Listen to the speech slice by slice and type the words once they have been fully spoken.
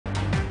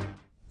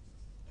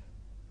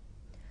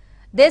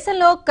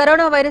దేశంలో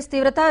corona virus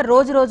తీవ్రత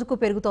రోజు రోజుకు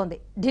పెరుగుతోంది.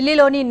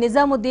 ఢిల్లీలోని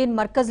నిజాముద్దీన్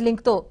మర్కజ్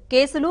లింక్ తో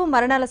కేసులు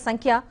మరణాల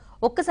సంఖ్య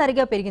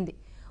ఒక్కసారిగా పెరిగింది.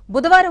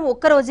 బుధవారం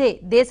ఒక్కరోజే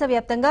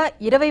దేశవ్యాప్తంగా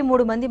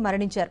 23 మంది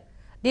మరణించారు.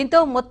 దీంతో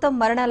మొత్తం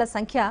మరణాల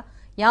సంఖ్య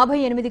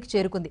 58కి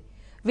చేరుకుంది.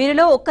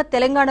 వీరిలో ఒక్క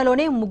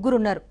తెలంగాణలోనే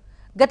ముగ్గురున్నారు.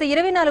 గత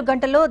 24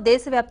 గంటల్లో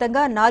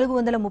దేశవ్యాప్తంగా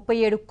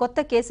 437 కొత్త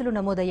కేసులు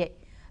నమోదయ్యాయి.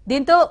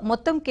 దీంతో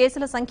మొత్తం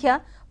కేసుల సంఖ్య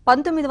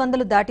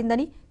 1900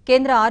 దాటిందని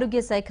కేంద్ర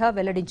ఆరోగ్య శాఖ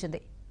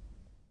వెల్లడించింది.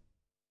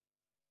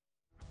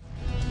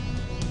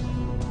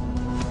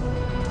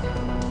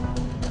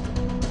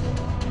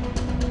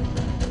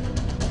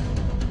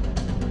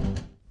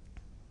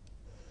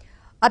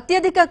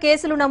 అత్యధిక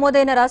కేసులు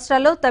నమోదైన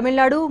రాష్ట్రాల్లో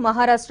తమిళనాడు,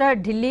 మహారాష్ట్ర,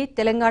 ఢిల్లీ,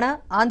 తెలంగాణ,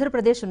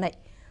 ఆంధ్రప్రదేశ్ ఉన్నాయి.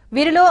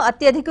 వీరిలో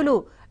అత్యధికులు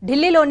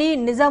ఢిల్లీలోని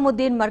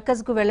నిజాముద్దీన్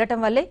మర్కజ్కు వెళ్లటం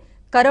వల్లే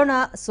కరోనా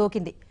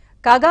సోకింది.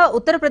 కాగా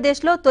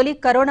ఉత్తరప్రదేశ్లో తొలి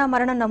కరోనా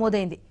మరణం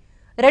నమోదైంది.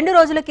 2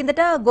 రోజుల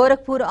కిందట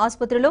గోరఖ్పూర్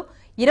ఆసుపత్రిలో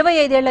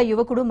 25 ఏళ్ల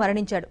యువకుడు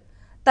మరణించాడు.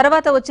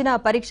 తర్వాత వచ్చిన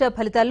పరీక్ష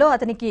ఫలితాల్లో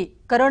అతనికి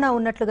కరోనా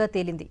ఉన్నట్లుగా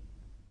తేలింది.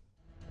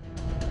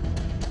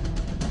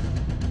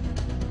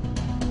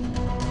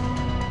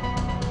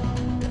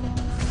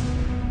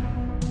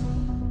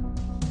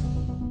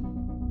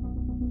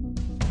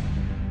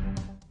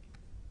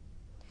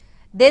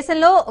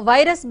 దేశంలో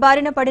వైరస్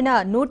బారిన పడిన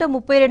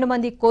 132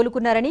 మంది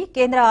కోలుకున్నారని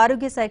కేంద్ర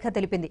ఆరోగ్య శాఖ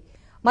తెలిపింది.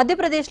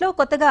 మధ్యప్రదేశ్లో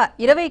కొత్తగా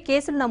 20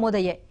 కేసులు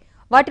నమోదయ్యాయి.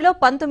 వాటిలో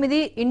 19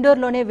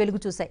 ఇండోర్లోనే వెలుగు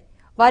చూశాయి.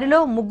 వారిలో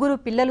 3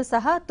 పిల్లలు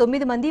సహా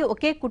 9 మంది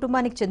ఒకే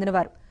కుటుంబానికి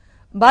చెందినవారు.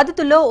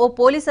 బాధితుల్లో ఓ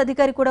పోలీస్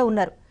అధికారి కూడా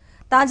ఉన్నారు.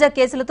 తాజా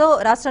కేసులతో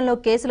రాష్ట్రంలో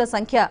కేసుల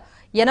సంఖ్య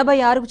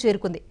 86కు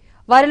చేరుకుంది.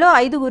 వారిలో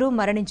 5గురు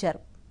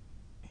మరణించారు.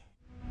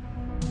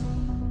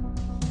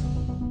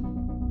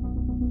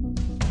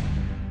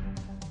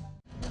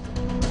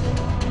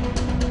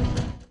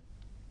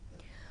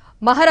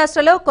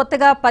 మహారాష్ట్రలో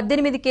కొత్తగా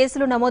 18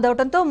 కేసులు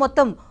నమోదవడంతో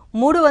మొత్తం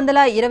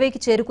 320కి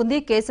చేరుకుంది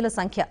కేసుల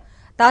సంఖ్య.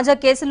 తాజా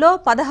కేసుల్లో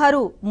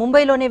 16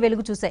 ముంబైలోనే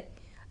వెలుగు చూశాయి.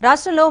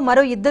 రాష్ట్రంలో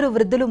మరో 2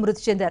 వృద్ధులు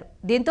మృతి చెందారు.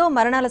 దీంతో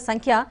మరణాల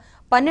సంఖ్య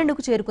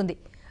 12కు చేరుకుంది.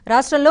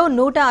 రాష్ట్రంలో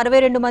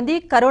 162 మంది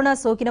కరోనా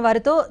సోకిన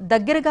వారితో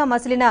దగ్గరగా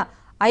మసిలిన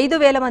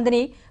 5000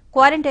 మందిని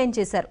క్వారంటైన్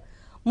చేశారు.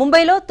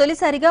 ముంబైలో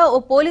తొలిసారిగా ఓ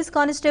పోలీస్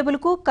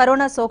కానిస్టేబుల్కు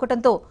కరోనా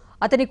సోకటంతో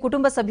అతని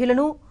కుటుంబ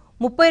సభ్యులను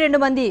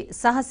 32 మంది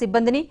సహ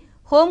సిబ్బందిని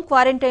హోం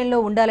క్వారంటైన్లో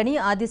ఉండాలని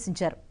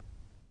ఆదేశించారు.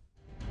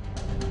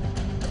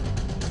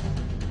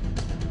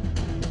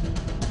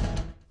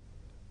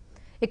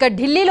 ఇక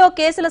ఢిల్లీలో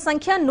కేసుల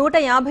సంఖ్య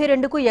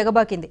 152కు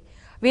ఎగబాకింది.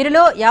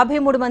 వీరిలో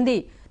 53 మంది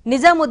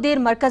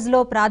నిజాముద్దీన్ మర్కజ్లో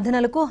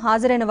ప్రార్థనలకు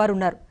హాజరైన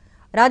వారున్నారు.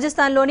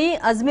 రాజస్థాన్లోని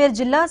అజ్మేర్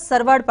జిల్లా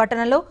సర్వాడ్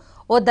పట్టణంలో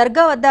ఓ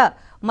దర్గా వద్ద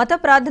మత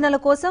ప్రార్థనల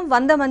కోసం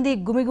 100 మంది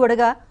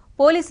గుమిగూడగా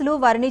పోలీసులు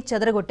వారిని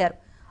చెదరగొట్టారు.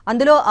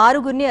 అందులో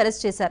 6గురిని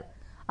అరెస్ట్ చేశారు.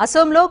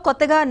 అసోంలో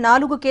కొత్తగా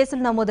 4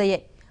 కేసులు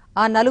నమోదయ్యాయి.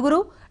 ఆ 4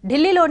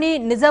 ఢిల్లీలోని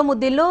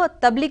నిజాముద్దీన్లో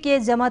తబ్లిగే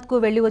జమాత్కు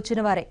వెళ్లి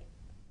వచ్చిన వారే.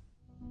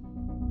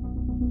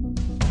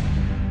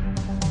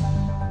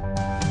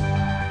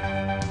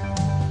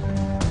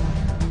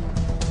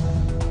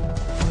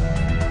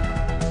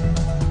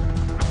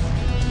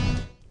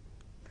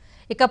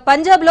 ఇక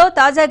పంజాబ్లో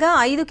తాజాగా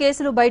 5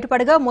 కేసులు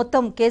బయటపడగా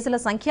మొత్తం కేసుల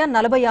సంఖ్య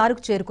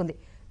 46కు చేరుకుంది.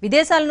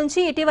 విదేశాల నుంచి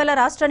ఇటీవల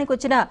రాష్ట్రానికి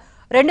వచ్చిన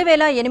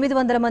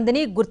 2800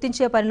 మందిని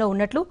గుర్తించే పనిలో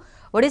ఉన్నట్లు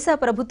ఒడిశా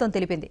ప్రభుత్వం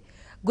తెలిపింది.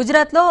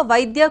 గుజరాత్లో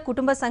వైద్య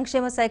కుటుంబ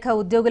సంక్షేమ శాఖ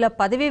ఉద్యోగుల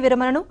పదవీ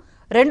విరమణను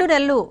 2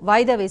 నెలలు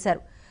వాయిదా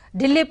వేశారు.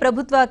 ఢిల్లీ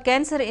ప్రభుత్వ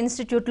క్యాన్సర్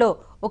ఇన్స్టిట్యూట్లో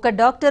ఒక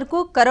డాక్టర్కు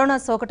కరోనా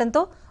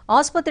సోకటంతో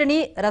ఆసుపత్రిని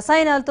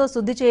రసాయనాలతో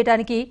శుద్ధి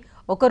చేయడానికి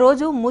ఒక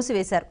రోజు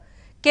మూసివేశారు.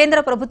 కేంద్ర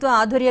ప్రభుత్వ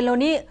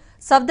ఆధ్వర్యంలోని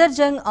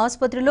సఫ్దర్జంగ్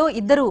ఆసుపత్రిలో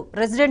 2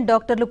 రెసిడెంట్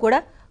డాక్టర్లు కూడా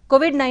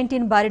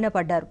కోవిడ్-19 బారిన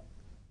పడ్డారు.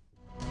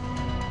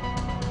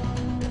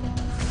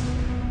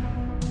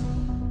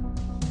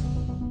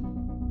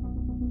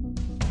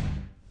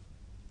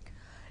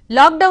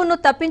 లాక్డౌన్ను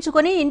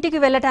తప్పించుకుని ఇంటికి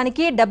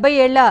వెళ్లటానికి 70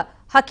 ఏళ్ల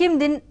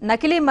హకీందిన్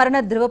నకిలీ మరణ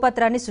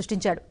ధృవపత్రాన్ని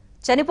సృష్టించాడు.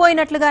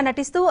 చనిపోయినట్లుగా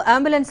నటిస్తూ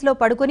అంబులెన్స్లో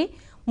పడుకుని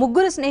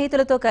 3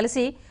 స్నేహితులతో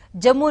కలిసి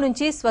జమ్మూ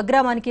నుంచి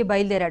స్వగ్రామానికి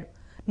బయలుదేరాడు.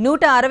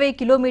 160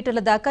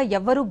 కిలోమీటర్ల దాకా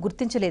ఎవ్వరూ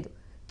గుర్తించలేదు.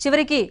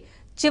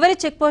 చివరి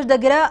చెక్పోస్ట్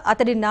దగ్గర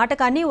అతడి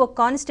నాటకాన్ని ఓ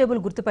కానిస్టేబుల్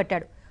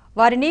గుర్తుపట్టాడు.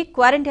 వారిని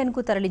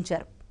క్వారంటైన్కు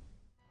తరలించారు.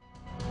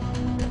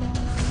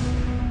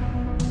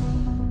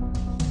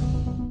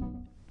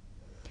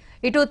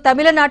 ఇటు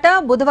తమిళనాట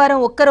బుధవారం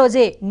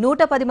ఒక్కరోజే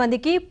 110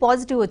 మందికి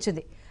పాజిటివ్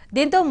వచ్చింది.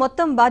 దీంతో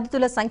మొత్తం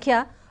బాధితుల సంఖ్య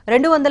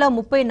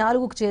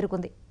 234కు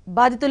చేరుకుంది.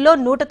 బాధితుల్లో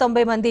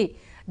 190 మంది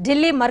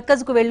ఢిల్లీ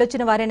మర్కజ్కు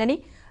వెళ్లొచ్చిన వారేనని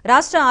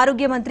రాష్ట్ర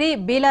ఆరోగ్య మంత్రి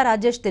బీలా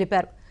రాజేష్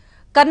తెలిపారు.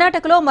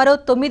 కర్ణాటకలో మరో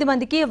 9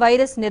 మందికి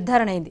వైరస్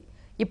నిర్ధారణ అయింది.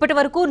 ఇప్పటి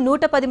వరకు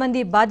 110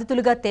 మంది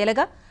బాధితులుగా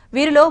తేలగా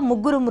వీరిలో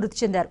 3 మృతి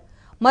చెందారు.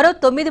 మరో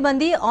 9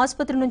 మంది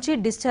ఆసుపత్రి నుంచి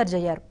డిశ్చార్జ్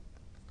అయ్యారు.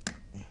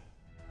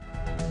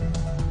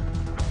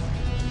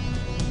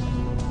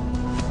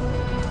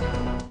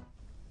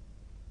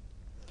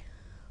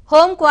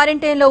 హోం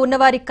క్వారంటైన్లో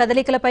ఉన్నవారి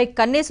కదలికలపై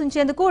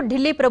కన్నేసుంచేందుకు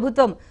ఢిల్లీ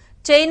ప్రభుత్వం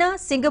చైనా,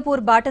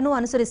 సింగపూర్ బాటను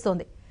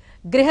అనుసరిస్తోంది.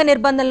 గృహ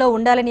నిర్బంధంలో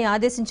ఉండాలని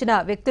ఆదేశించిన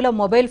వ్యక్తుల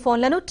మొబైల్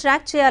ఫోన్లను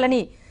ట్రాక్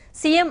చేయాలని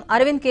సీఎం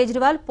అరవింద్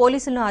కేజ్రీవాల్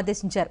పోలీసులను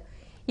ఆదేశించారు.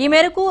 ఈ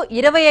మేరకు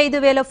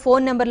 25,000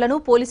 ఫోన్ నెంబర్లను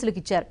పోలీసులకు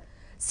ఇచ్చారు.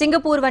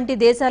 సింగపూర్ వంటి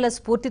దేశాల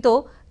స్ఫూర్తితో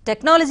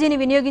టెక్నాలజీని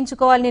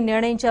వినియోగించుకోవాలని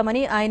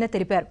నిర్ణయించామని ఆయన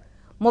తెలిపారు.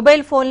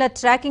 మొబైల్ ఫోన్ల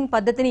ట్రాకింగ్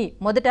పద్ధతిని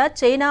మొదట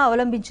చైనా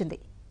అవలంబించింది.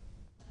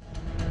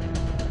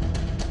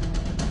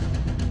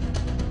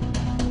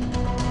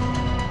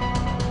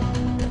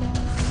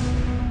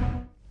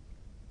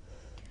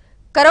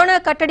 కరోనా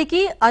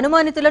కట్టడికి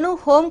అనుమానితులను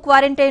హోం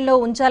క్వారంటైన్లో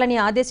ఉంచాలని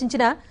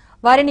ఆదేశించిన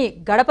వారిని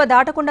గడప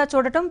దాటకుండా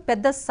చూడటం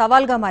పెద్ద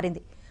సవాల్గా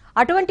మారింది.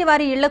 అటువంటి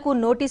వారి ఇళ్లకు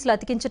నోటీసులు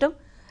అతికించడం,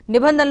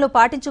 నిబంధనలు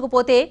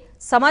పాటించకపోతే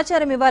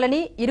సమాచారం ఇవ్వాలని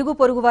ఇరుగు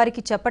పొరుగు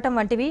వారికి చెప్పటం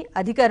వంటివి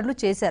అధికారులు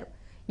చేశారు.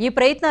 ఈ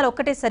ప్రయత్నాలు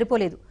ఒక్కటే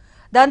సరిపోలేదు.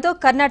 దాంతో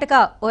కర్ణాటక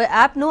ఓ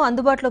యాప్ను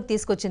అందుబాటులోకి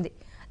తీసుకొచ్చింది.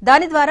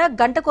 దాని ద్వారా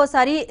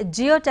గంటకోసారి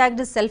జియో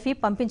ట్యాగ్డ్ సెల్ఫీ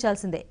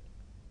పంపించాల్సిందే.